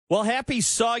Well, happy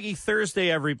soggy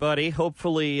Thursday, everybody.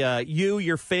 Hopefully you,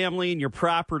 your family, and your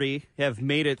property have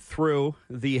made it through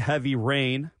the heavy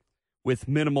rain with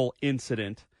minimal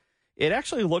incident. It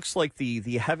actually looks like the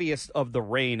heaviest of the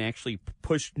rain actually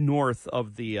pushed north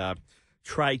of the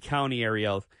Tri-County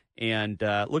area, and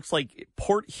looks like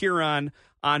Port Huron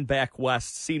on back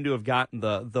west seem to have gotten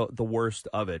the worst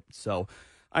of it. So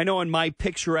I know in my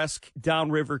picturesque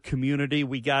downriver community,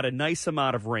 we got a nice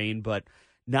amount of rain, but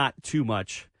not too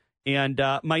much. And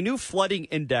my new flooding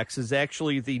index is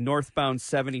actually the northbound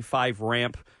 75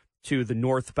 ramp to the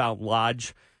northbound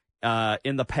lodge.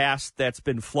 In the past, that's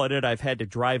been flooded. I've had to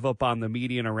drive up on the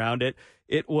median around it.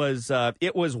 It was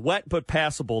wet but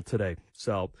passable today,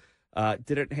 so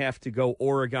didn't have to go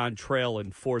Oregon Trail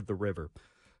and ford the river.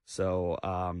 So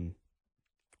I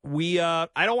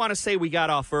don't want to say we got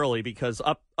off early because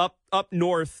up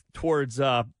north towards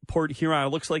Port Huron, it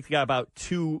looks like they got about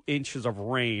 2 inches of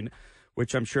rain,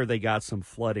 which I'm sure they got some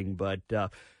flooding. But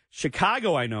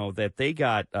Chicago, I know that they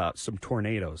got some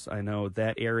tornadoes. I know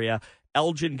that area.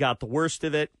 Elgin got the worst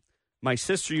of it. My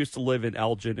sister used to live in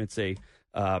Elgin. It's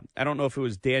I don't know if it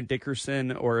was Dan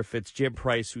Dickerson or if it's Jim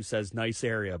Price who says nice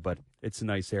area, but it's a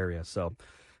nice area. So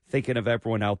thinking of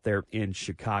everyone out there in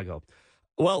Chicago.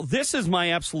 Well, this is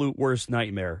my absolute worst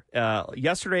nightmare.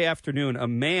 Yesterday afternoon, a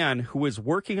man who was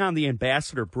working on the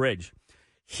Ambassador Bridge,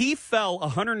 he fell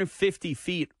 150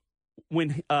 feet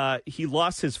when he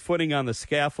lost his footing on the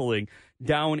scaffolding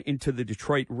down into the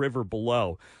Detroit River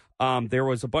below. There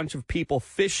was a bunch of people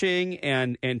fishing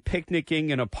and picnicking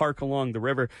in a park along the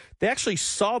river. They actually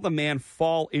saw the man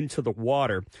fall into the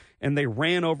water, and they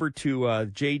ran over to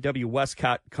J.W.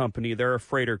 Westcott Company. They're a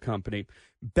freighter company.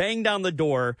 Banged on the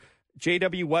door.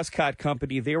 J.W. Westcott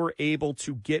Company, they were able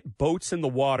to get boats in the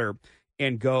water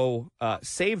and go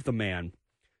save the man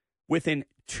within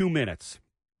 2 minutes.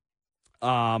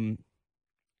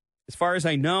 As far as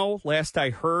I know, last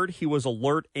I heard, he was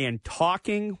alert and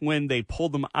talking when they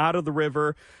pulled him out of the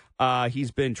river.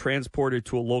 He's been transported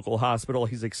to a local hospital.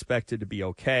 He's expected to be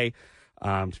okay.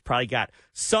 He's probably got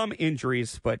some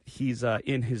injuries, but he's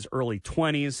in his early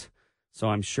 20s, so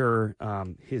I'm sure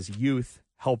his youth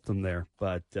helped him there.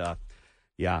 But,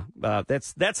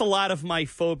 that's a lot of my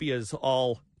phobias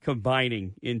all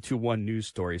combining into one news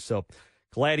story. So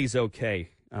glad he's okay.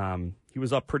 He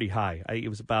was up pretty high. He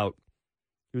was about,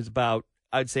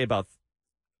 I'd say about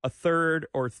a third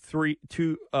or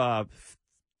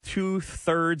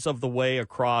two-thirds of the way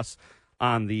across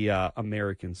on the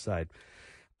American side.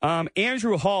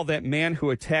 Andrew Hall, that man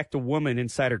who attacked a woman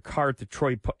inside her car at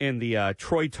the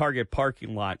Troy Target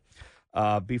parking lot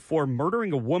before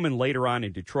murdering a woman later on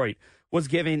in Detroit, was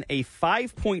given a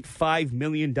 $5.5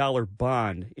 million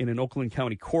bond in an Oakland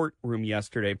County courtroom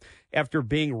yesterday after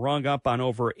being rung up on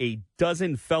over a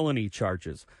dozen felony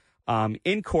charges.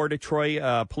 In court, a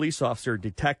Troy police officer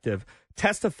detective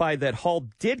testified that Hall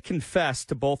did confess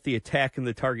to both the attack in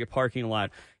the Target parking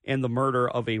lot and the murder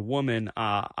of a woman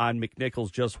on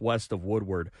McNichols just west of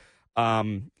Woodward.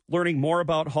 Learning more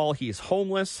about Hall, he is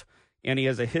homeless, and he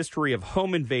has a history of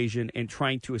home invasion and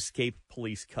trying to escape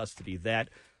police custody. That,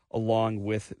 along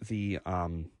with the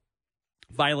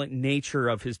violent nature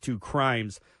of his two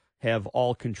crimes, have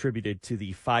all contributed to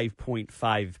the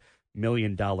 $5.5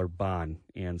 million bond,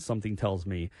 and something tells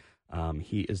me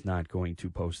he is not going to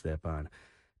post that bond.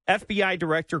 FBI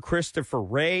Director Christopher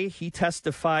Wray, he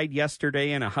testified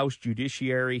yesterday in a House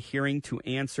Judiciary hearing to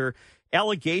answer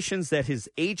allegations that his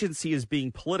agency is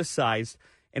being politicized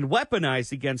and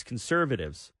weaponized against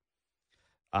conservatives.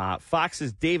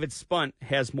 Fox's David Spunt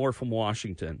has more from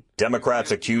Washington.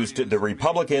 Democrats accused the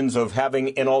Republicans of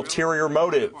having an ulterior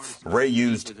motive. Wray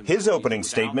used his opening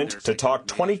statement to talk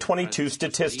 2022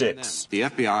 statistics. The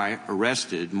FBI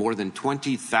arrested more than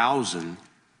 20,000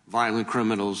 violent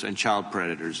criminals and child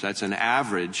predators. That's an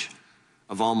average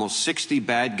of almost 60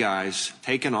 bad guys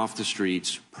taken off the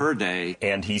streets per day.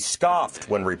 And he scoffed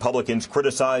when Republicans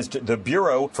criticized the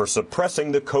Bureau for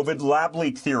suppressing the COVID lab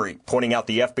leak theory, pointing out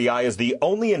the FBI is the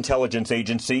only intelligence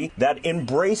agency that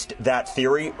embraced that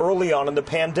theory early on in the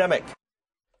pandemic.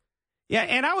 Yeah,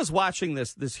 and I was watching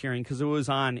this hearing because it was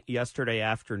on yesterday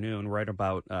afternoon, right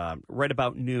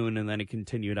about noon, and then it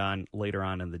continued on later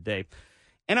on in the day.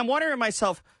 And I'm wondering to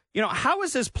myself, how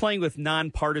is this playing with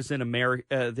nonpartisan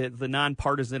the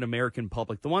nonpartisan American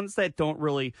public, the ones that don't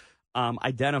really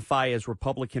identify as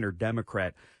Republican or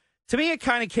Democrat? To me, it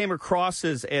kind of came across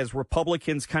as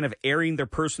Republicans kind of airing their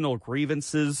personal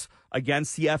grievances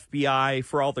against the FBI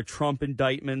for all the Trump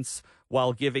indictments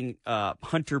while giving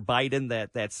Hunter Biden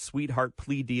that sweetheart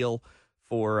plea deal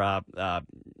for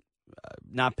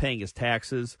not paying his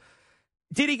taxes.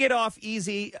 Did he get off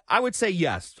easy? I would say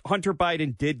yes. Hunter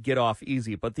Biden did get off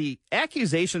easy, but the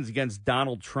accusations against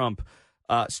Donald Trump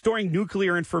storing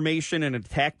nuclear information and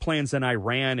attack plans in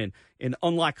Iran and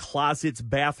unlocked closets,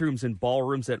 bathrooms, and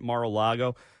ballrooms at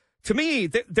Mar-a-Lago, to me,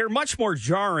 they're much more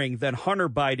jarring than Hunter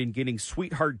Biden getting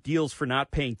sweetheart deals for not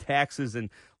paying taxes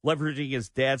and leveraging his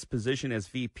dad's position as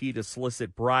VP to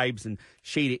solicit bribes and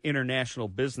shady international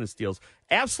business deals.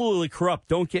 Absolutely corrupt,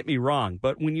 don't get me wrong.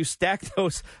 But when you stack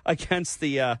those against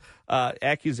the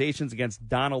accusations against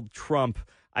Donald Trump,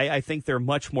 I think they're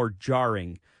much more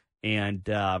jarring. And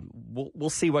we'll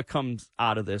see what comes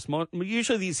out of this.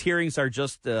 Usually these hearings are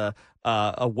just a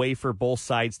way for both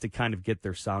sides to kind of get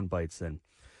their sound bites in.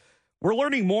 We're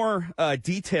learning more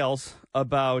details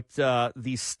about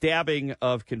the stabbing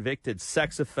of convicted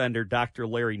sex offender Dr.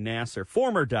 Larry Nassar,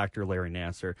 former Dr. Larry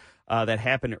Nassar, that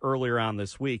happened earlier on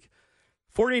this week.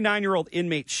 49-year-old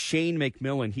inmate Shane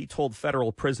McMillan, he told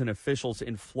federal prison officials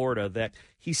in Florida that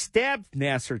he stabbed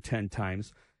Nassar 10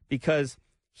 times because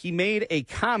he made a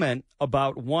comment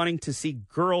about wanting to see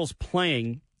girls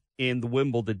playing in the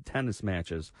Wimbledon tennis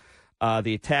matches.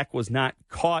 The attack was not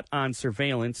caught on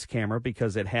surveillance camera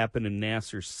because it happened in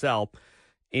Nassar's cell.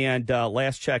 And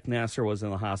last check, Nassar was in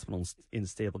the hospital in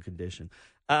stable condition.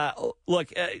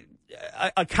 Look,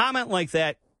 a comment like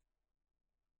that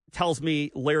tells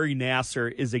me Larry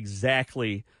Nassar is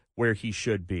exactly where he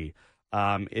should be.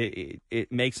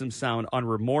 It makes him sound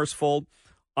unremorseful,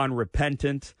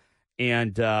 unrepentant,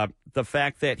 and the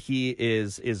fact that he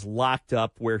is locked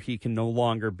up where he can no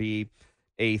longer be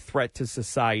a threat to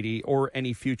society or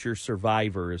any future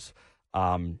survivors.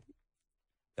 Like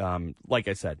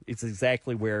I said, it's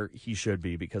exactly where he should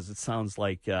be because it sounds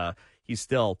like he's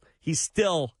still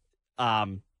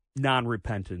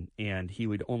non-repentant, and he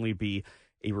would only be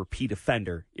a repeat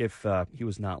offender if he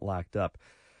was not locked up.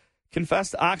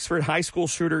 Confessed Oxford high school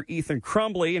shooter Ethan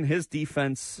Crumbley and his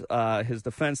defense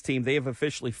team, they have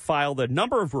officially filed a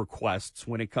number of requests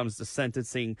when it comes to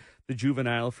sentencing the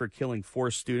juvenile for killing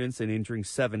 4 students and injuring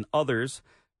 7 others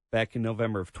back in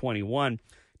November of 21.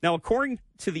 Now, according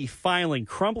to the filing,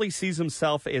 Crumbley sees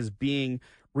himself as being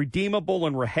redeemable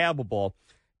and rehabable,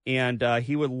 and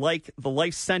he would like the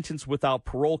life sentence without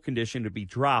parole condition to be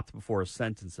dropped before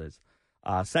sentencing.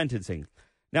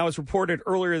 Now, as reported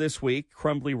earlier this week,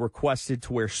 Crumbley requested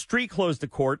to wear street clothes to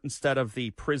court instead of the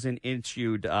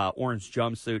prison-issued orange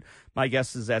jumpsuit. My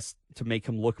guess is that's to make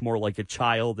him look more like a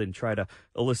child and try to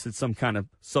elicit some kind of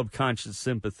subconscious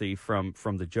sympathy from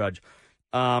the judge.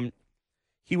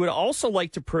 He would also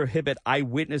like to prohibit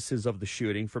eyewitnesses of the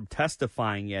shooting from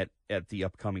testifying at the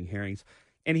upcoming hearings.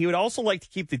 And he would also like to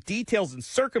keep the details and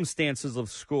circumstances of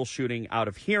the school shooting out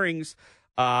of hearings.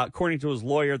 According to his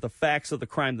lawyer, the facts of the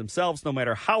crime themselves, no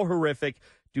matter how horrific,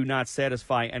 do not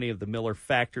satisfy any of the Miller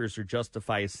factors or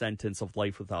justify a sentence of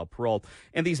life without parole.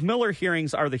 And these Miller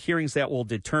hearings are the hearings that will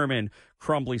determine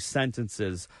Crumbley's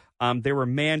sentences. They were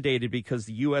mandated because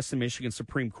the U.S. and Michigan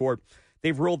Supreme Court,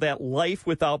 they've ruled that life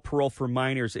without parole for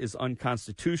minors is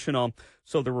unconstitutional.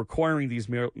 So they're requiring these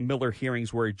Miller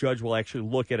hearings where a judge will actually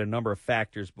look at a number of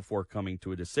factors before coming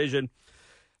to a decision.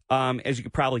 As you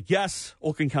could probably guess,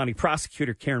 Oakland County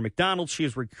Prosecutor Karen McDonald, she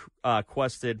has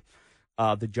requested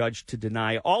the judge to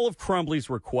deny all of Crumbley's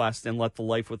requests and let the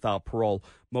life without parole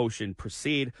motion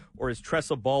proceed. Or as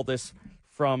Tressa Baldus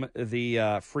from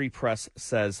the Free Press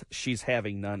says, she's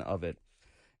having none of it.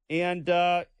 And,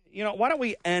 why don't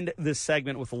we end this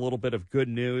segment with a little bit of good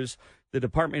news? The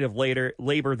Department of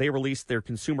Labor, they released their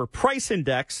consumer price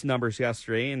index numbers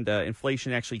yesterday, and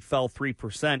inflation actually fell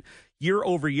 3% year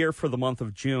over year for the month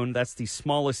of June. That's the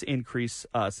smallest increase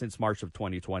since March of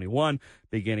 2021,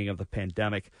 beginning of the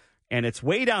pandemic. And it's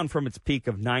way down from its peak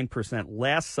of 9%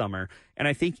 last summer. And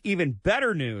I think even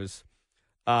better news,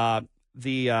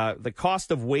 the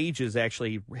cost of wages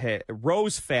actually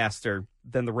rose faster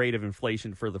than the rate of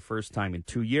inflation for the first time in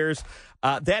 2 years.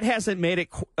 That hasn't made it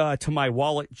to my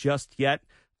wallet just yet,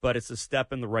 but it's a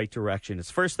step in the right direction. It's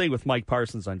First Thing with Mike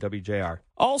Parsons on WJR.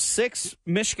 All 6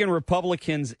 Michigan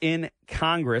Republicans in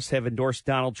Congress have endorsed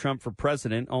Donald Trump for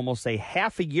president almost a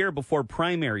half a year before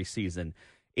primary season.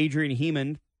 Adrian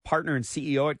Heeman, partner and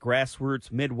CEO at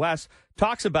Grassroots Midwest,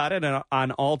 talks about it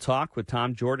on All Talk with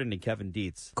Tom Jordan and Kevin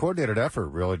Dietz. Coordinated effort,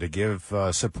 really, to give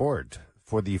support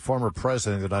for the former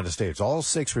president of the United States. All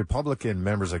 6 Republican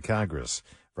members of Congress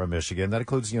from Michigan. That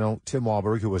includes, Tim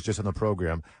Walberg, who was just on the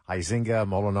program, Huizenga,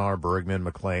 Molinar, Bergman,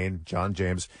 McClain, John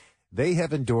James. They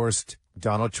have endorsed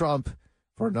Donald Trump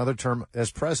for another term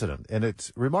as president. And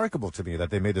it's remarkable to me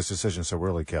that they made this decision so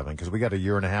early, Kevin, because we got a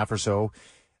year and a half or so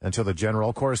until the general.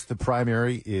 Of course, the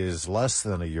primary is less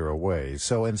than a year away.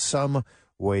 So in some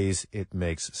ways, it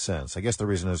makes sense. I guess the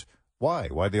reason is Why?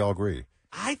 Why'd they all agree?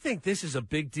 I think this is a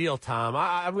big deal, Tom.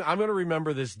 I'm going to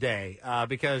remember this day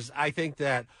because I think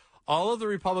that all of the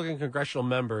Republican congressional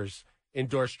members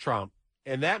endorse Trump,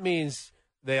 and that means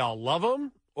they all love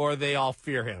him or they all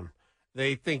fear him.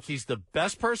 They think he's the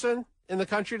best person in the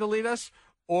country to lead us,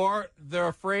 or they're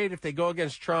afraid if they go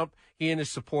against Trump, he and his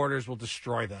supporters will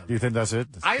destroy them. Do you think that's it?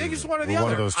 I think it's one or the other.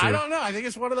 One of those two? I don't know. I think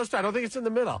it's one of those two. I don't think it's in the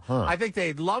middle. Huh. I think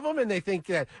they love him and they think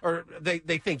that, or they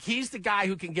think he's the guy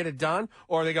who can get it done,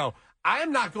 or they go, I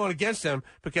am not going against him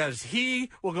because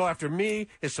he will go after me,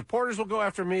 his supporters will go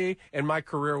after me, and my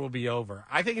career will be over.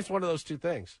 I think it's one of those two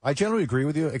things. I generally agree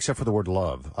with you, except for the word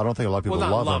love. I don't think a lot of people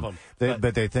Well, love him,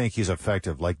 but they think he's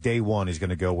effective. Like day one, he's going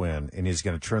to go in, and he's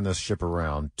going to turn this ship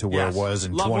around to where Yes. it was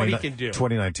in Love what he can do.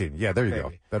 2019. Yeah, there you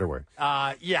go. Better way.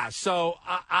 So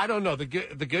I don't know. The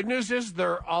good news is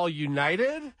they're all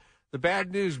united. The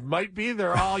bad news might be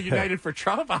they're all united for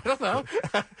Trump. I don't know.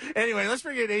 Anyway, let's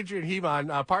bring in Adrian Heman,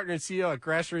 partner and CEO at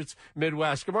Grassroots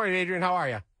Midwest. Good morning, Adrian. How are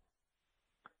you?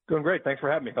 Doing great. Thanks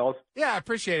for having me, fellas. Yeah, I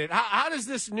appreciate it. How does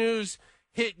this news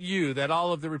hit you that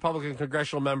all of the Republican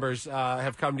congressional members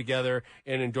have come together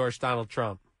and endorsed Donald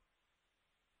Trump?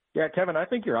 Yeah, Kevin, I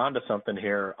think you're onto something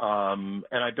here. And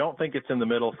I don't think it's in the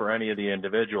middle for any of the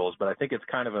individuals, but I think it's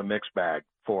kind of a mixed bag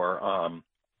for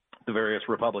the various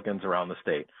Republicans around the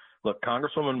state. Look,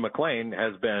 Congresswoman McClain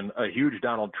has been a huge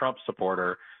Donald Trump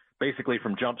supporter basically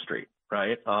from Jump Street,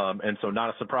 right? And so not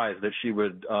a surprise that she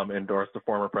would endorse the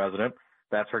former president.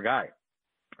 That's her guy.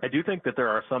 I do think that there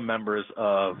are some members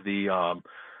of the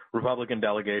Republican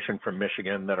delegation from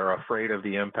Michigan that are afraid of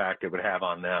the impact it would have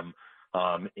on them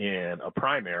in a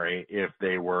primary if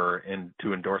they were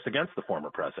to endorse against the former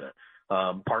president,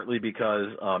 partly because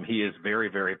he is very,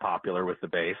 very popular with the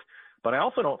base. But I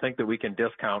also don't think that we can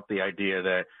discount the idea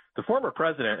that the former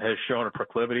president has shown a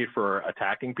proclivity for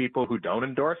attacking people who don't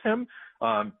endorse him.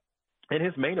 And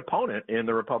his main opponent in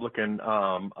the Republican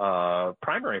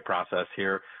primary process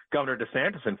here, Governor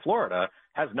DeSantis in Florida,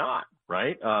 has not,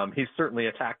 right? He's certainly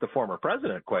attacked the former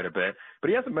president quite a bit, but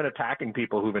he hasn't been attacking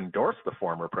people who've endorsed the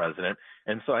former president.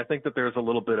 And so I think that there's a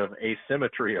little bit of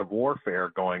asymmetry of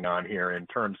warfare going on here in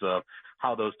terms of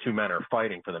how those two men are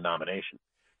fighting for the nomination.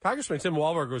 Congressman Tim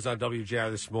Walberg was on WJR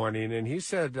this morning, and he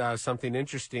said something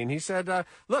interesting. He said,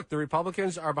 look, the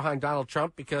Republicans are behind Donald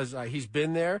Trump because he's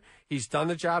been there. He's done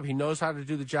the job. He knows how to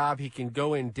do the job. He can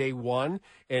go in day one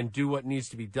and do what needs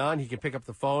to be done. He can pick up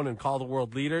the phone and call the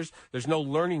world leaders. There's no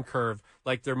learning curve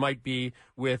like there might be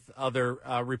with other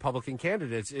Republican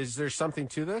candidates. Is there something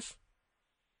to this?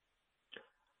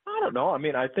 I don't know. I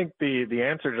mean, I think the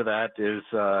answer to that is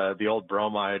the old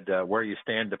bromide, where you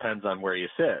stand depends on where you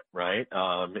sit, right?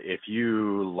 If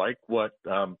you like what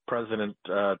President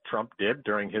Trump did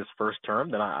during his first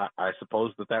term, then I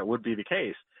suppose that would be the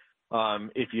case.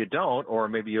 If you don't, or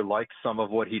maybe you like some of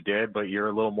what he did, but you're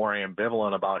a little more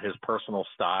ambivalent about his personal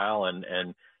style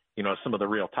and you know, some of the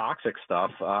real toxic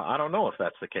stuff, I don't know if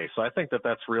that's the case. So I think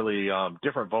that's really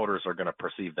different voters are going to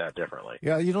perceive that differently.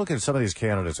 Yeah, you look at some of these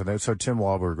candidates, and so Tim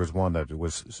Walberg was one that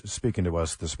was speaking to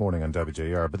us this morning on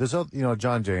WJR. But there's, you know,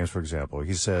 John James, for example,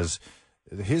 he says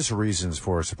his reasons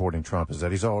for supporting Trump is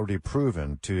that he's already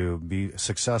proven to be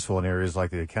successful in areas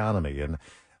like the economy and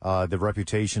the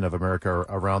reputation of America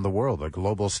around the world, the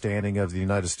global standing of the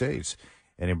United States.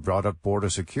 And he brought up border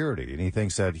security. And he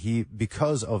thinks that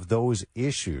because of those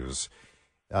issues,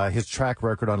 his track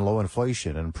record on low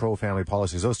inflation and pro-family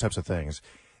policies, those types of things,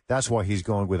 that's why he's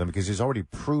going with him, because he's already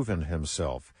proven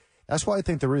himself. That's why I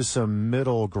think there is some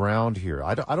middle ground here.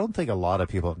 I don't think a lot of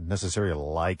people necessarily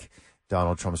like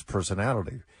Donald Trump's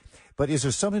personality. But is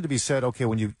there something to be said, okay,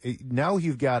 when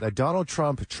you've got a Donald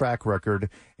Trump track record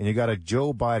and you got a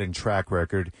Joe Biden track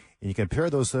record, and you compare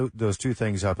those two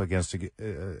things up against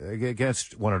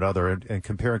one another and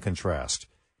compare and contrast?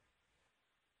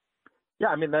 Yeah,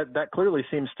 I mean, that clearly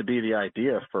seems to be the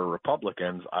idea for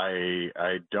Republicans.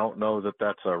 I don't know that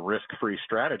that's a risk-free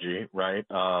strategy, right?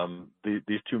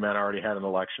 These two men already had an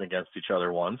election against each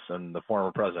other once, and the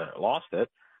former president lost it.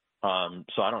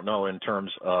 So I don't know in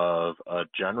terms of a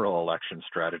general election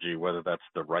strategy whether that's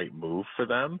the right move for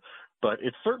them. But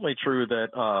it's certainly true that,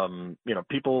 you know,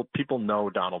 people know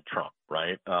Donald Trump,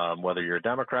 right? Whether you're a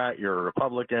Democrat, you're a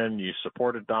Republican, you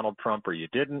supported Donald Trump or you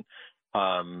didn't,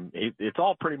 it's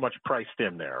all pretty much priced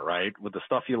in there, right? With the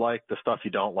stuff you like, the stuff you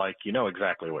don't like, you know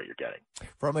exactly what you're getting.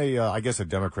 From I guess, a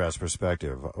Democrat's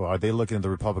perspective, are they looking at the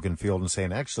Republican field and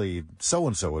saying, actually,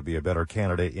 so-and-so would be a better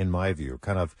candidate in my view,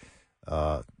 kind of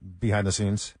behind the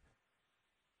scenes?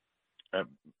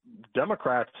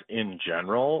 Democrats in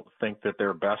general think that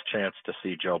their best chance to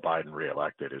see Joe Biden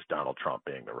reelected is Donald Trump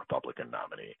being the Republican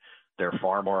nominee. They're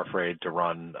far more afraid to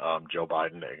run Joe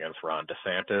Biden against Ron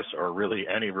DeSantis or really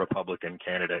any Republican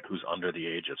candidate who's under the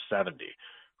age of 70,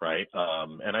 right?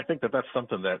 And I think that that's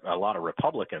something that a lot of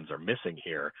Republicans are missing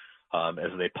here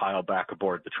as they pile back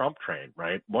aboard the Trump train,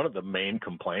 right? One of the main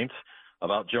complaints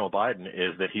about Joe Biden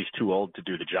is that he's too old to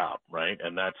do the job, right?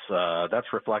 And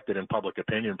that's reflected in public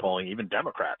opinion polling. Even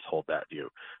Democrats hold that view.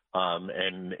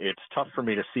 And it's tough for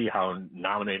me to see how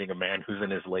nominating a man who's in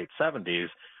his late 70s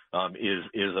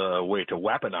is a way to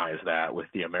weaponize that with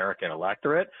the American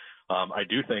electorate. I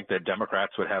do think that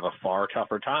Democrats would have a far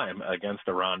tougher time against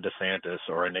a Ron DeSantis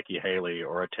or a Nikki Haley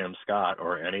or a Tim Scott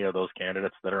or any of those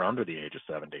candidates that are under the age of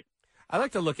 70. I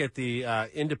like to look at the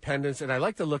independents, and I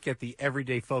like to look at the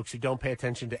everyday folks who don't pay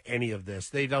attention to any of this.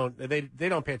 They don't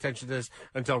pay attention to this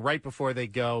until right before they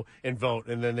go and vote,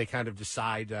 and then they kind of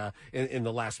decide in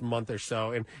the last month or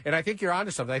so. And I think you're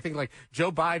onto something. I think like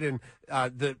Joe Biden,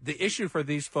 the issue for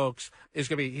these folks is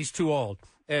going to be he's too old.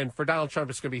 And for Donald Trump,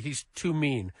 it's going to be he's too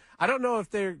mean. I don't know if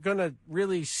they're going to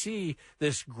really see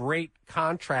this great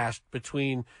contrast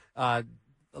between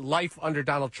life under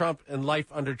Donald Trump and life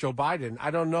under Joe Biden.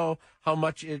 I don't know how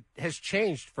much it has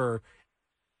changed for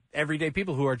everyday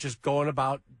people who are just going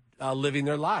about living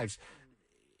their lives.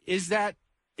 Is that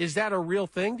a real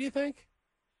thing, do you think?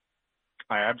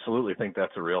 I absolutely think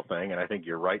that's a real thing, and I think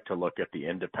you're right to look at the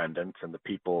independents and the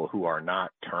people who are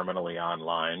not terminally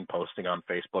online posting on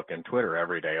Facebook and Twitter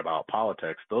every day about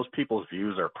politics. Those people's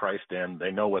views are priced in.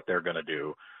 They know what they're going to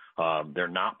do. They're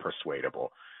not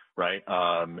persuadable, right?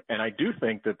 And I do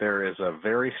think that there is a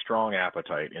very strong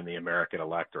appetite in the American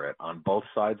electorate on both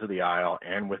sides of the aisle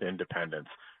and with independents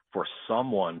for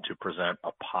someone to present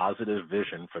a positive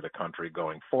vision for the country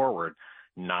going forward,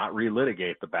 not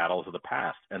relitigate the battles of the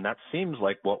past. And that seems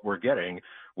like what we're getting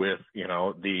with,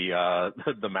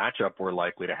 the matchup we're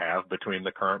likely to have between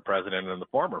the current president and the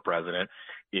former president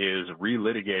is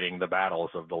relitigating the battles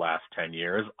of the last 10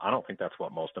 years. I don't think that's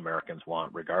what most Americans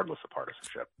want, regardless of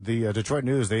partisanship. The Detroit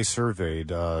News, they surveyed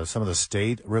some of the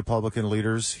state Republican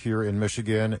leaders here in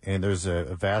Michigan, and there's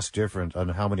a vast difference on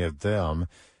how many of them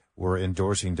were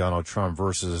endorsing Donald Trump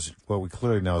versus what we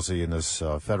clearly now see in this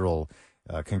federal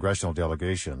congressional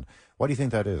delegation. Why do you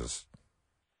think that is?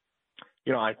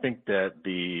 I think that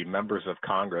the members of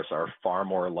Congress are far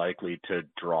more likely to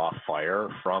draw fire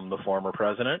from the former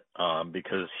president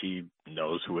because he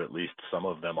knows who at least some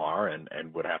of them are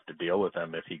and would have to deal with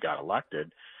them if he got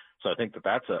elected. So I think that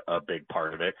that's a big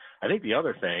part of it. I think the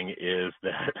other thing is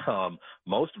that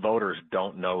most voters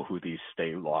don't know who these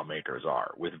state lawmakers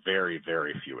are, with very,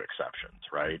 very few exceptions,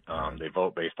 right? They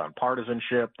vote based on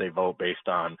partisanship. They vote based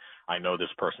on, I know this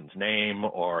person's name,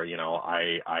 or,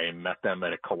 I met them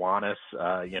at a Kiwanis,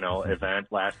 event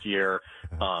last year.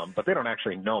 But they don't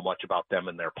actually know much about them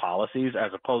and their policies,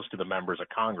 as opposed to the members of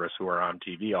Congress who are on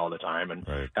TV all the time and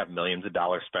have millions of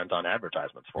dollars spent on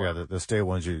advertisements for them. Yeah, the state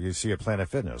ones you see at Planet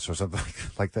Fitness or something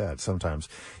like that sometimes.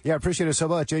 Yeah, I appreciate it so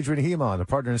much. Adrian Hemon, the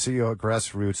partner and CEO at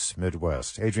Grassroots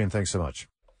Midwest. Adrian, thanks so much.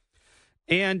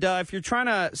 And if you're trying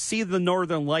to see the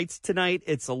Northern Lights tonight,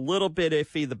 it's a little bit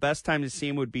iffy. The best time to see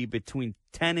them would be between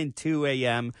 10 and 2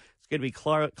 a.m. It's going to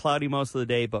be cloudy most of the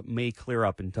day, but may clear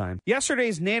up in time.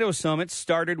 Yesterday's NATO summit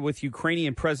started with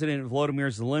Ukrainian President Volodymyr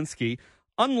Zelensky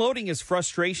unloading his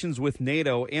frustrations with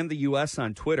NATO and the U.S.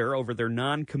 on Twitter over their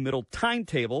non-committal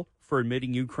timetable for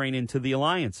admitting Ukraine into the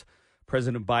alliance.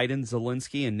 President Biden,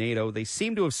 Zelensky, and NATO, they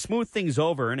seem to have smoothed things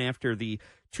over, and after the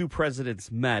two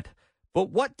presidents met. But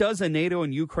what does a NATO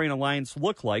and Ukraine alliance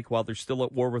look like while they're still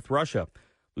at war with Russia?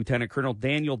 Lieutenant Colonel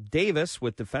Daniel Davis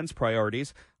with Defense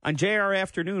Priorities on JR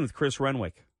Afternoon with Chris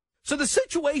Renwick. So the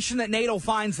situation that NATO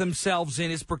finds themselves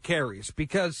in is precarious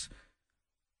because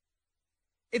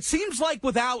it seems like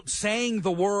without saying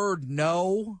the word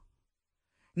no,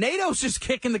 NATO's just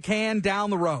kicking the can down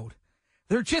the road.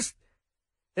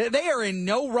 They are in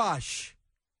no rush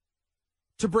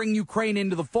to bring Ukraine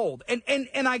into the fold.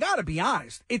 And I got to be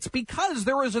honest, it's because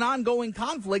there is an ongoing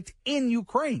conflict in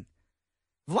Ukraine.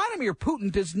 Vladimir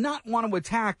Putin does not want to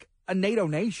attack a NATO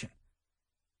nation.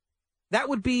 That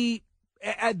would be,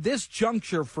 at this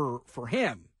juncture for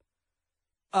him,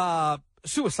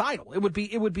 suicidal. It would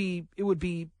be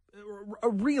a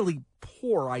really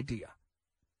poor idea.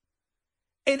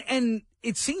 And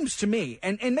it seems to me,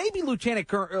 and maybe Lieutenant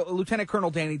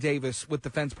Colonel Danny Davis with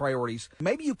Defense Priorities,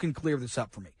 maybe you can clear this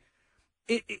up for me.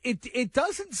 It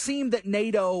doesn't seem that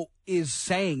NATO is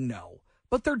saying no,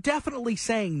 but they're definitely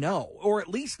saying no, or at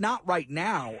least not right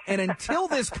now. And until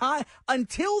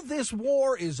this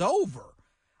war is over,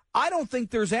 I don't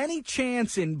think there's any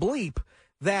chance in bleep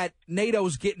that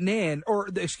NATO's getting in,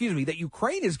 that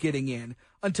Ukraine is getting in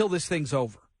until this thing's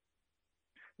over.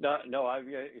 No,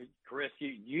 Chris,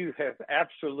 you have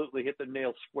absolutely hit the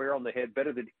nail square on the head,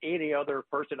 better than any other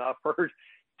person I've heard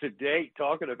to date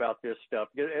talking about this stuff.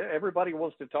 Everybody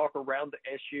wants to talk around the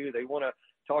issue. They want to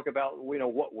talk about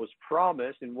what was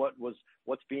promised and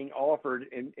what's being offered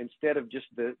instead of just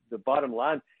the bottom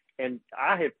line. And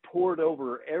I have pored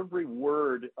over every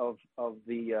word of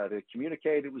the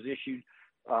communique that was issued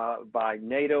by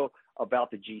NATO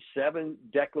about the G7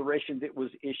 declaration that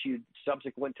was issued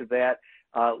subsequent to that.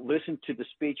 Listened to the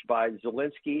speech by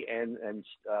Zelensky and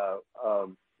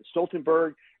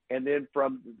Stoltenberg, and then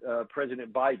from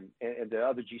President Biden and the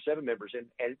other G7 members.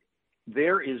 And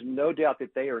there is no doubt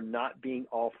that they are not being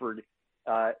offered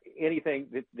anything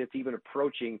that's even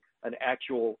approaching an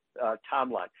actual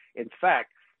timeline. In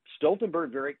fact,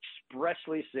 Stoltenberg very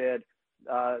expressly said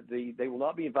they will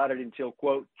not be invited until,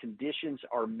 quote, conditions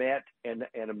are met and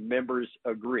members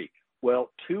agree.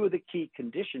 Well, two of the key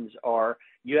conditions are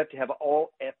you have to have all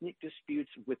ethnic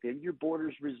disputes within your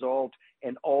borders resolved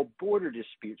and all border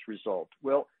disputes resolved.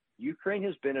 Well, Ukraine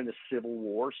has been in a civil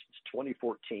war since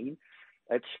 2014.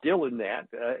 It's still in that,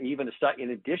 even in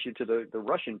addition to the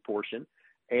Russian portion.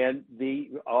 And the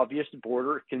obvious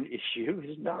border issue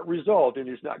is not resolved and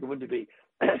is not going to be.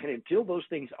 And until those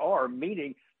things are,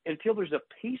 meaning until there's a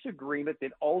peace agreement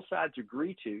that all sides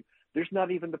agree to, there's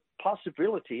not even the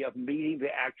possibility of meeting the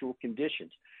actual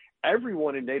conditions.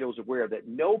 Everyone in NATO is aware that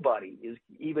nobody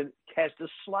has the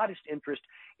slightest interest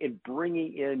in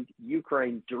bringing in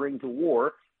Ukraine during the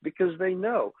war, because they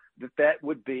know that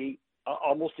would be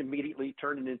almost immediately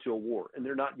turning into a war, and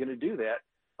they're not going to do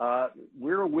that.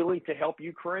 We're willing to help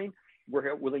Ukraine.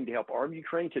 We're willing to help arm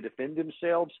Ukraine to defend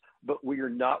themselves, but we are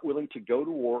not willing to go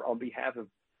to war on behalf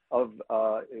of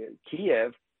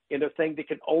Kiev in a thing that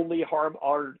can only harm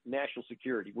our national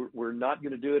security. We're not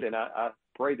going to do it, and I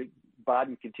pray that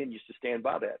Biden continues to stand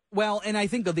by that. Well, and I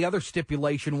think that the other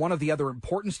stipulation, one of the other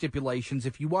important stipulations,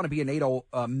 if you want to be a NATO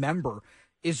member,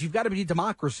 is you've got to be a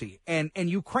democracy. And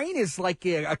Ukraine is like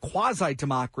a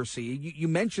quasi-democracy. You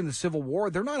mentioned the Civil War.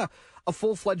 They're not a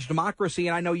full-fledged democracy,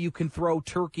 and I know you can throw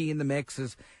Turkey in the mix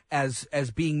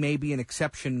as being maybe an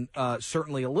exception,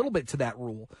 certainly a little bit to that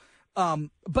rule.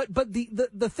 But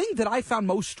the thing that I found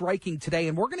most striking today,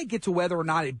 and we're going to get to whether or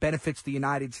not it benefits the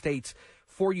United States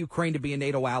for Ukraine to be a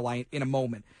NATO ally in a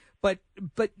moment, but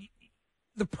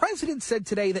the president said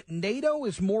today that NATO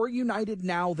is more united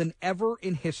now than ever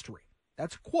in history.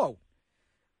 That's a quote.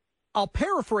 I'll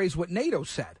paraphrase what NATO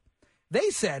said. They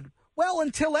said, well,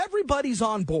 until everybody's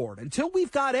on board, until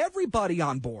we've got everybody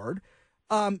on board,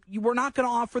 we're not going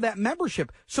to offer that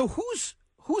membership. So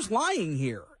who's lying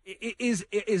here? Is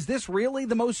this really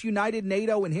the most united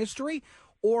NATO in history,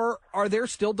 or are there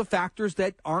still defectors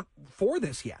that aren't for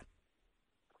this yet?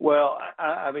 Well,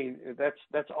 I mean,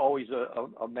 that's always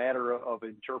a matter of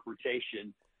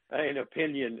interpretation and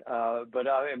opinion, but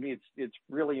I mean, it's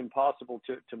really impossible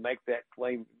to make that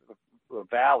claim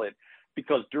valid,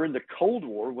 because during the Cold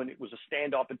War, when it was a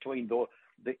standoff between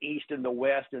the East and the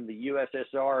West and the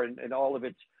USSR and all of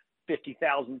its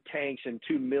 50,000 tanks and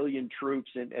 2 million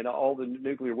troops and all the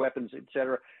nuclear weapons, et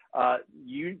cetera,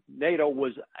 NATO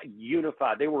was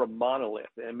unified. They were a monolith.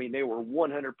 I mean, they were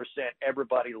 100%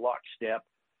 everybody lockstep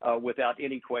without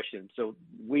any question. So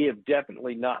we have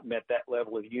definitely not met that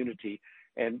level of unity.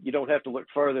 And you don't have to look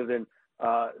further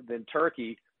than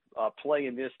Turkey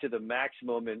playing this to the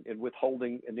maximum and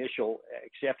withholding initial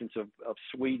acceptance of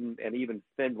Sweden and even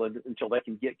Finland until they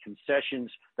can get concessions.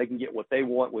 They can get what they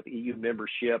want with EU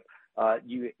membership.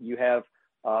 You have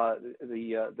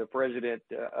the president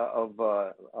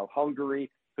of Hungary,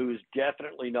 who is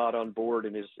definitely not on board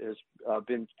and has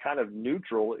been kind of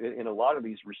neutral in a lot of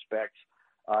these respects,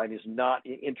 and is not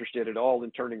interested at all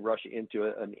in turning Russia into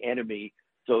an enemy.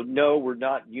 So, no, we're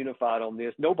not unified on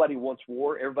this. Nobody wants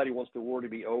war. Everybody wants the war to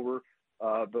be over.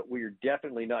 But we are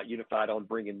definitely not unified on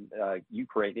bringing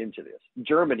Ukraine into this.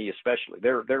 Germany especially.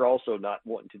 They're also not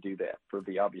wanting to do that for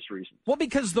the obvious reasons. Well,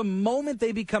 because the moment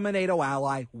they become a NATO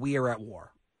ally, we are at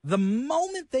war. The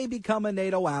moment they become a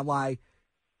NATO ally,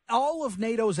 all of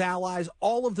NATO's allies,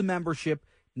 all of the membership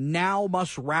now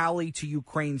must rally to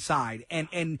Ukraine's side.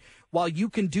 And while you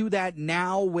can do that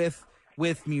now with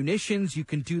munitions, you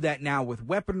can do that now with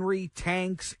weaponry,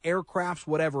 tanks, aircrafts,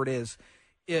 whatever it is,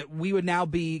 we would now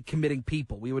be committing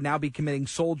people. We would now be committing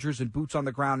soldiers and boots on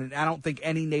the ground, and I don't think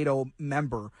any NATO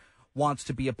member wants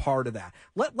to be a part of that.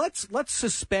 Let's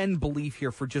suspend belief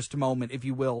here for just a moment, if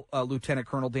you will, Lieutenant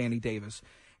Colonel Danny Davis,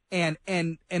 and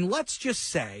let's just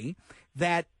say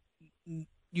that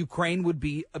Ukraine would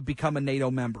become a NATO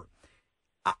member.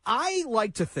 I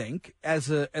like to think, as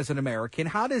an American,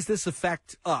 how does this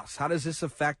affect us? How does this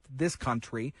affect this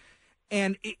country?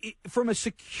 And from a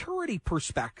security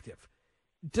perspective,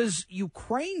 does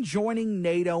Ukraine joining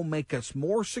NATO make us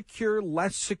more secure,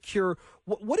 less secure?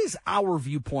 What is our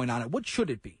viewpoint on it? What should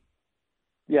it be?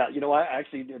 Yeah, I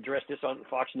actually addressed this on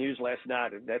Fox News last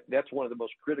night, and that's one of the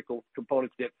most critical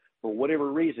components that, for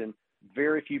whatever reason,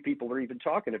 very few people are even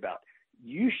talking about.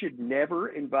 You should never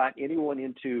invite anyone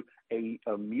into a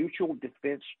mutual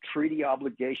defense treaty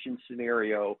obligation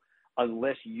scenario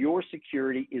unless your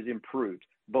security is improved,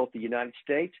 both the United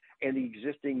States and the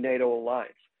existing NATO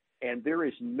alliance. And there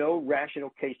is no rational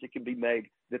case that can be made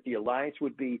that the alliance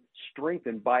would be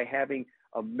strengthened by having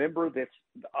a member that's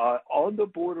on the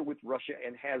border with Russia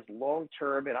and has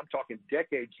long-term, and I'm talking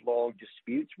decades-long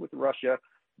disputes with Russia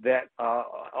that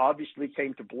obviously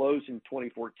came to blows in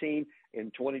 2014,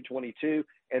 in 2022,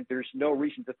 and there's no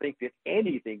reason to think that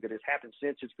anything that has happened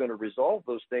since is going to resolve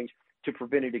those things to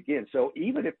prevent it again. So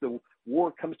even if the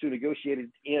war comes to a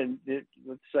negotiated end,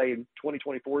 let's say in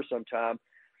 2024 sometime,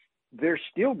 there's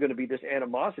still going to be this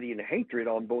animosity and hatred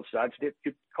on both sides that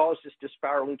could cause this to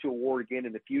spiral into a war again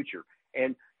in the future.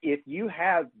 And if you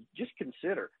just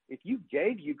consider, if you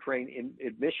gave Ukraine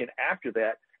admission after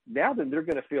that, now then they're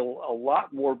going to feel a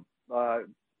lot more,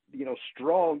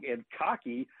 strong and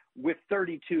cocky with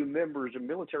 32 members of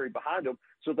military behind them.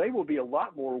 So they will be a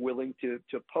lot more willing to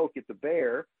poke at the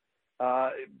bear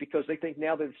because they think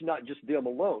now that it's not just them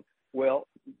alone. Well,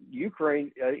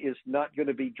 Ukraine is not going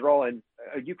to be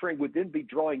Ukraine would then be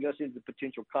drawing us into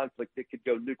potential conflict that could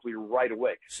go nuclear right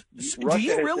away. Do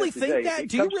you really think that?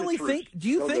 Do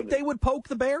you think they would poke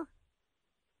the bear?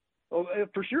 Oh,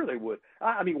 for sure they would.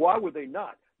 I mean, why would they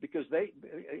not? Because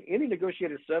any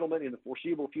negotiated settlement in the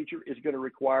foreseeable future is going to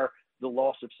require the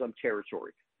loss of some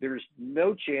territory. There's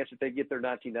no chance that they get their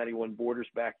 1991 borders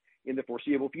back in the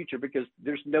foreseeable future because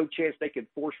there's no chance they can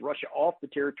force Russia off the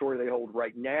territory they hold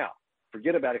right now.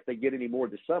 Forget about if they get any more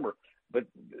this summer. But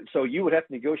so you would have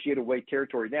to negotiate away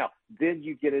territory now. Then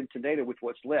you get into NATO with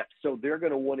what's left. So they're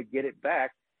going to want to get it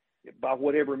back by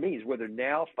whatever means, whether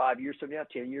now, 5 years from now,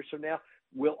 10 years from now.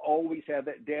 We'll always have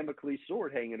that Damocles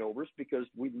sword hanging over us because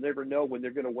we never know when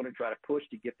they're going to want to try to push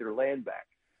to get their land back.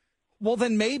 Well,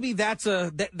 then maybe that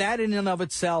in and of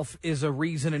itself is a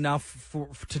reason enough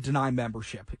to deny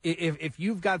membership. If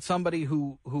you've got somebody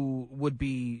who would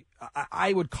be,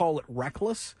 I would call it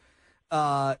reckless,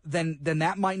 then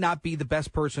that might not be the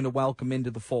best person to welcome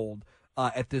into the fold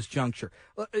at this juncture.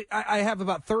 I have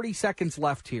about 30 seconds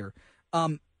left here.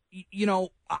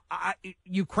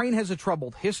 Ukraine has a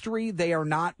troubled history. They are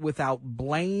not without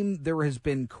blame. There has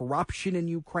been corruption in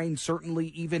Ukraine, certainly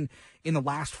even in the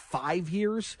last 5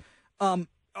 years.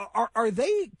 Are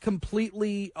they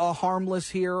completely harmless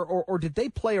here, or did they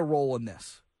play a role in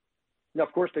this? No,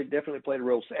 of course they definitely played a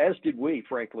role, as did we,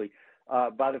 frankly,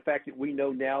 by the fact that we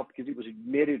know now, because it was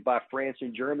admitted by France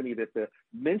and Germany, that the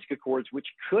Minsk Accords, which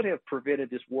could have prevented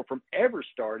this war from ever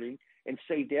starting and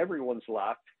saved everyone's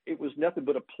life, it was nothing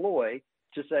but a ploy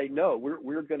to say, no,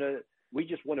 we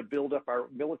just want to build up our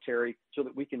military so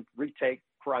that we can retake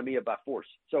Crimea by force.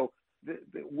 So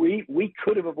we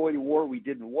could have avoided war. We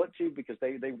didn't want to because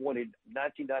they wanted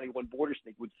 1991 borders.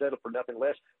 They would settle for nothing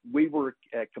less. We were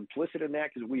complicit in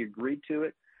that because we agreed to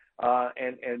it.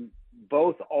 And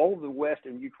both all of the West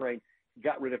and Ukraine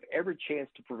got rid of every chance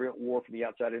to prevent war from the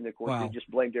outside. And of course, They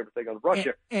just blamed everything on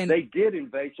Russia. And they did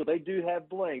invade, so they do have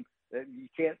blame. You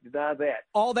can't deny that.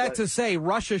 All that to say,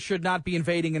 Russia should not be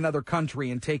invading another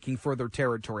country and taking further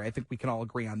territory. I think we can all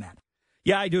agree on that.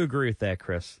 Yeah, I do agree with that,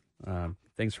 Chris.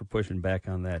 Thanks for pushing back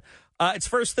on that. It's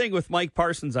First Thing with Mike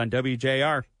Parsons on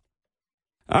WJR.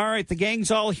 All right, the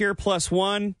gang's all here plus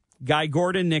one. Guy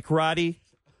Gordon, Nick Roddy,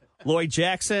 Lloyd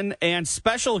Jackson, and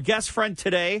special guest friend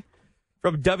today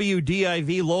from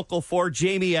WDIV Local 4,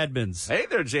 Jamie Edmonds. Hey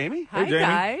there, Jamie. Hi, hey, Jamie.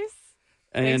 guys.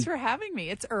 And thanks for having me.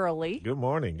 It's early. Good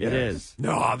morning. It is.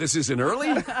 No, this isn't early.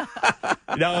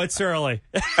 No, it's early.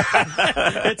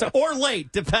 It's or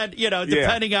late,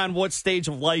 depending on what stage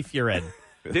of life you're in.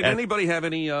 Did anybody have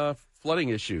any flooding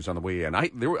issues on the way in?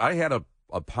 I had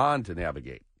a pond to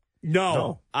navigate.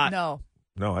 No.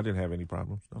 No, I didn't have any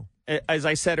problems. No. As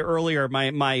I said earlier,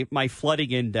 my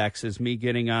flooding index is me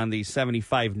getting on the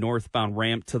 75 northbound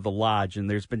ramp to the lodge, and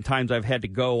there's been times I've had to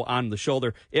go on the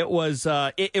shoulder. It was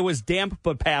damp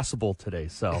but passable today,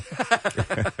 so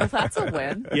well, that's a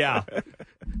win. Yeah.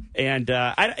 And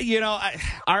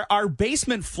our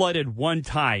basement flooded one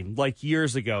time, like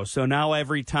years ago. So now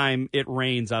every time it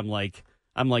rains, I'm like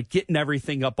getting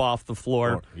everything up off the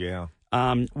floor. Oh, yeah.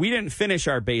 We didn't finish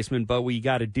our basement, but we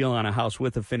got a deal on a house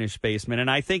with a finished basement. And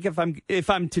I think if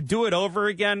I'm to do it over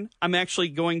again, I'm actually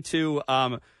going to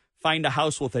find a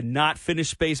house with a not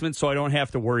finished basement so I don't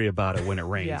have to worry about it when it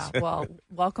rains. Yeah, well,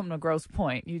 welcome to Grosse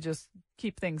Pointe. You just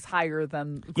keep things higher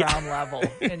than ground level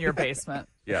in your basement.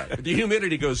 Yeah, the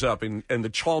humidity goes up and the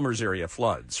Chalmers area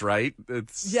floods, right?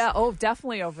 Yeah,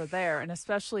 definitely over there, and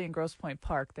especially in Grosse Pointe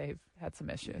Park, they've had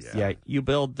some issues. Yeah, you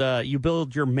build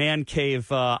your man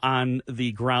cave on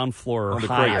the ground floor or on the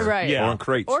higher. crates. Right. Yeah. Or on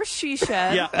crates. Or she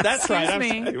shed. Yeah, that's right.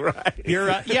 Excuse me. Right. You're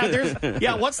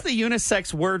what's the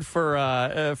unisex word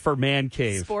for man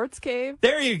cave? Sports cave.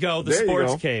 There you go. The There you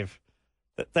sports go. cave.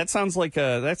 That sounds like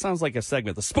a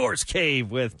segment. The sports cave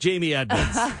with Jamie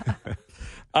Edmonds.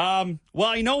 Well,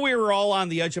 I know we were all on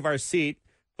the edge of our seat,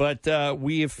 but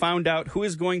we have found out who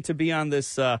is going to be on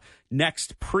this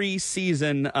next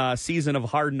preseason season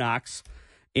of Hard Knocks,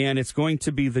 and it's going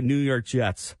to be the New York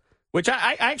Jets, which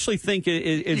I actually think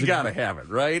is You got to have it,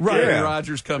 right? Right. Aaron Yeah.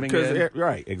 Rodgers coming in.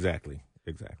 Right, exactly.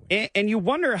 And you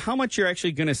wonder how much you're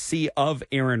actually going to see of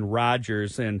Aaron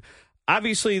Rodgers. And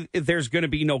obviously, there's going to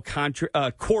be no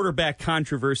quarterback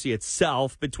controversy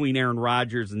itself between Aaron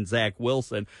Rodgers and Zach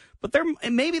Wilson. But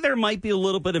maybe there might be a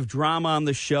little bit of drama on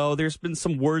the show. There's been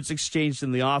some words exchanged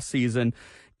in the offseason.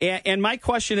 And my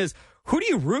question is, who do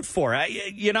you root for?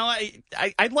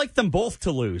 I'd like them both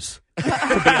to lose, to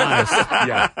be honest.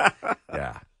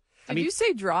 Yeah. Did you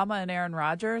say drama in Aaron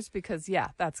Rodgers? Because,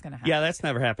 that's going to happen. Yeah, that's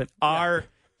never happened.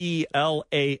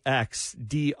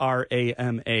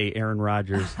 RELAXDRAMA, Aaron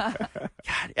Rodgers. God,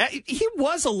 he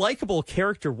was a likable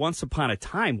character once upon a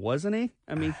time, wasn't he?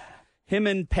 I mean, him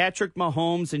and Patrick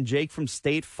Mahomes and Jake from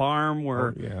State Farm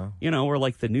were, were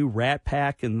like the new Rat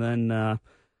Pack, and then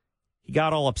he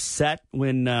got all upset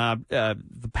when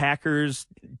the Packers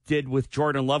did with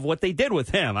Jordan Love what they did with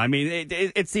him. I mean,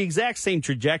 it's the exact same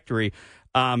trajectory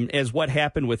as what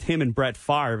happened with him and Brett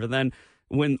Favre, and then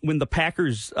when the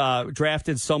Packers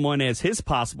drafted someone as his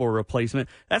possible replacement,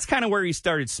 that's kind of where he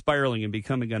started spiraling and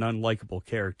becoming an unlikable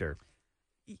character.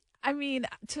 I mean,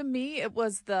 to me, it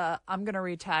was I'm going to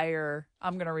retire.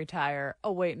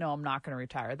 Oh, wait, no, I'm not going to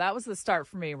retire. That was the start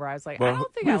for me where I was like, I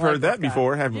don't think we've I like heard that this guy.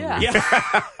 before, haven't we?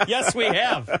 Yeah. Yes, we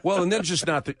have. Well, and then just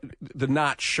not the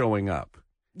not showing up.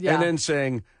 Yeah. And then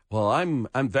saying, well, I'm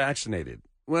vaccinated.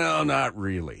 Well, not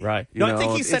really. Right. You I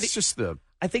think he said it's just the...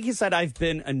 I think he said I've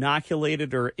been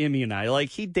inoculated or immunized. Like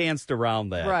he danced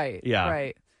around that. Right. Yeah.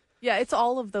 Right. Yeah, it's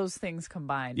all of those things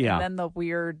combined. Yeah. And then the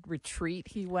weird retreat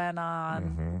he went on.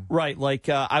 Mm-hmm. Right. Like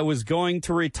I was going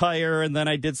to retire and then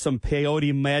I did some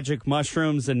peyote magic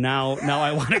mushrooms and now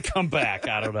I want to come back.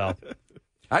 I don't know.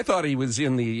 I thought he was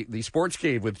in the sports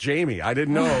cave with Jamie. I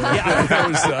didn't know. That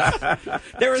was,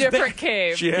 there was Different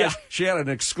cave. she had an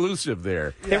exclusive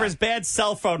there. There was bad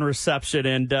cell phone reception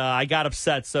and I got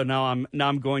upset. So now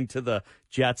I'm going to the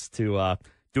Jets to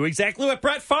do exactly what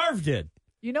Brett Favre did.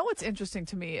 You know what's interesting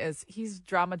to me is he's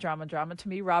drama. To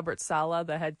me, Robert Saleh,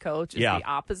 the head coach, is the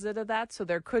opposite of that. So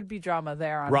there could be drama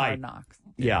there on Hard Knocks.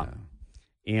 Yeah.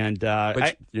 And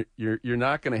but you're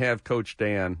not going to have Coach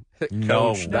Dan.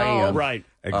 No. Coach Dan, right?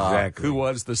 Exactly. Who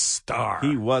was the star?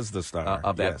 He was the star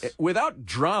of that. Yes. Without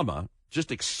drama,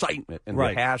 just excitement and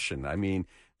Right. passion. I mean,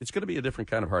 it's going to be a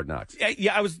different kind of Hard Knocks.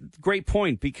 Yeah, I was great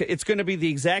point because it's going to be the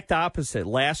exact opposite.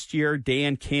 Last year,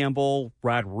 Dan Campbell,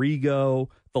 Rodrigo,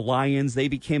 the Lions, they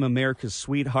became America's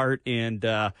sweetheart, and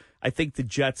I think the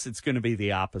Jets, it's going to be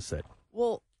the opposite.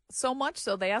 Well, so much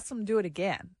so they asked them to do it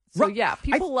again. So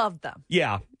people loved them.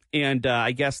 Yeah. And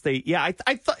I guess I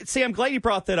thought. See, I'm glad you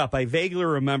brought that up. I vaguely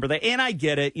remember that, and I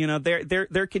get it. You know,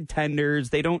 they're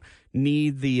contenders. They don't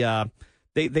need the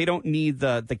they don't need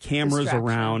the cameras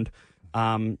around.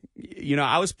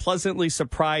 I was pleasantly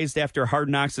surprised after Hard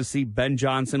Knocks to see Ben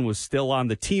Johnson was still on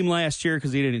the team last year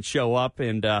because he didn't show up,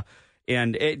 and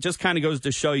it just kind of goes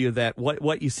to show you that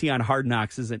what you see on Hard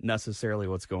Knocks isn't necessarily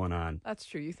what's going on. That's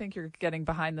true. You think you're getting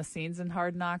behind the scenes in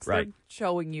Hard Knocks? Right. They're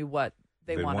showing you what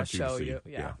they want to show you.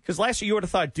 Yeah. Because last year you would have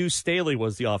thought Deuce Staley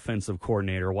was the offensive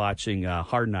coordinator watching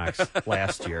Hard Knocks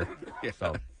last year.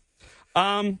 So,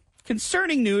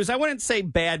 concerning news, I wouldn't say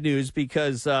bad news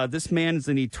because this man is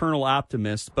an eternal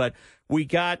optimist, but we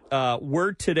got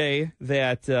word today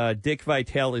that Dick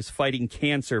Vitale is fighting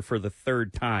cancer for the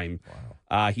third time.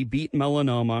 Wow. He beat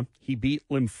melanoma, he beat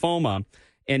lymphoma,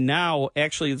 and now,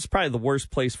 actually, it's probably the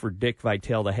worst place for Dick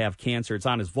Vitale to have cancer. It's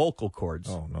on his vocal cords.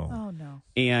 Oh, no. Oh, no.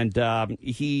 And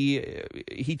he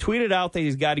tweeted out that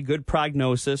he's got a good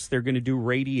prognosis. They're going to do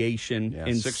radiation.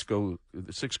 Yeah, six go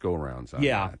rounds on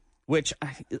yeah, that. which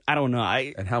I don't know.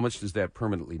 And how much does that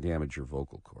permanently damage your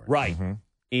vocal cords? Right. Mm-hmm.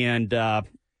 And,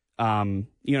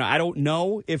 I don't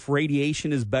know if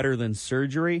radiation is better than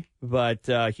surgery, but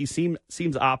he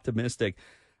seems optimistic.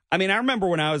 I mean, I remember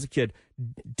when I was a kid,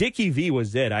 Dickie V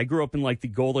was it. I grew up in like the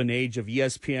golden age of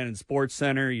ESPN and Sports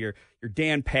Center. Your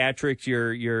Dan Patrick's,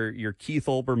 your Keith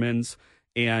Olbermann's,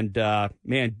 and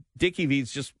man, Dickie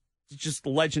V's just a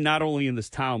legend not only in this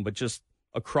town but just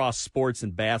across sports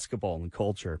and basketball and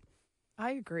culture.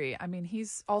 I agree. I mean,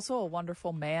 he's also a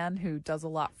wonderful man who does a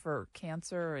lot for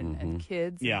cancer and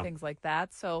kids and things like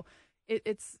that. So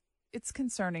it's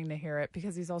concerning to hear it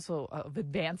because he's also of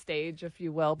advanced age, if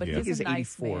you will, but he's a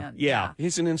nice 84. man. Yeah.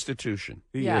 He's an institution.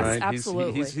 Yes, right?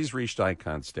 absolutely. He's reached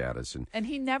icon status. And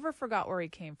he never forgot where he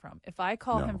came from. If I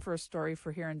call him for a story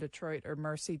for here in Detroit or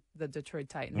Mercy, the Detroit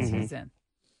Titans, he's in.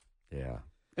 Yeah.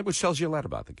 Which tells you a lot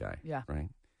about the guy. Yeah. Right?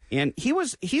 And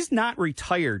he's not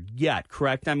retired yet,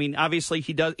 correct? I mean, obviously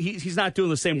he's not doing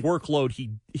the same workload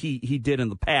he did in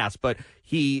the past, but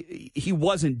he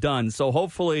wasn't done. So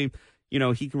hopefully,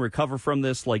 he can recover from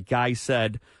this. Like Guy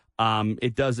said,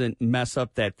 it doesn't mess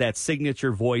up that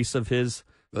signature voice of his.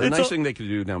 The nice thing they can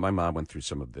do now, my mom went through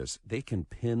some of this. They can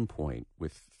pinpoint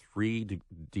with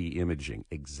 3D imaging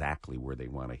exactly where they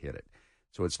want to hit it.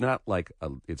 So it's not like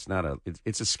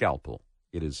it's a scalpel.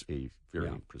 It is a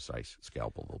very precise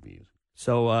scalpel they'll be using.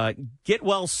 So get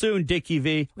well soon, Dickie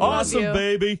V. Love Awesome, you.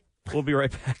 baby. We'll be right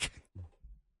back.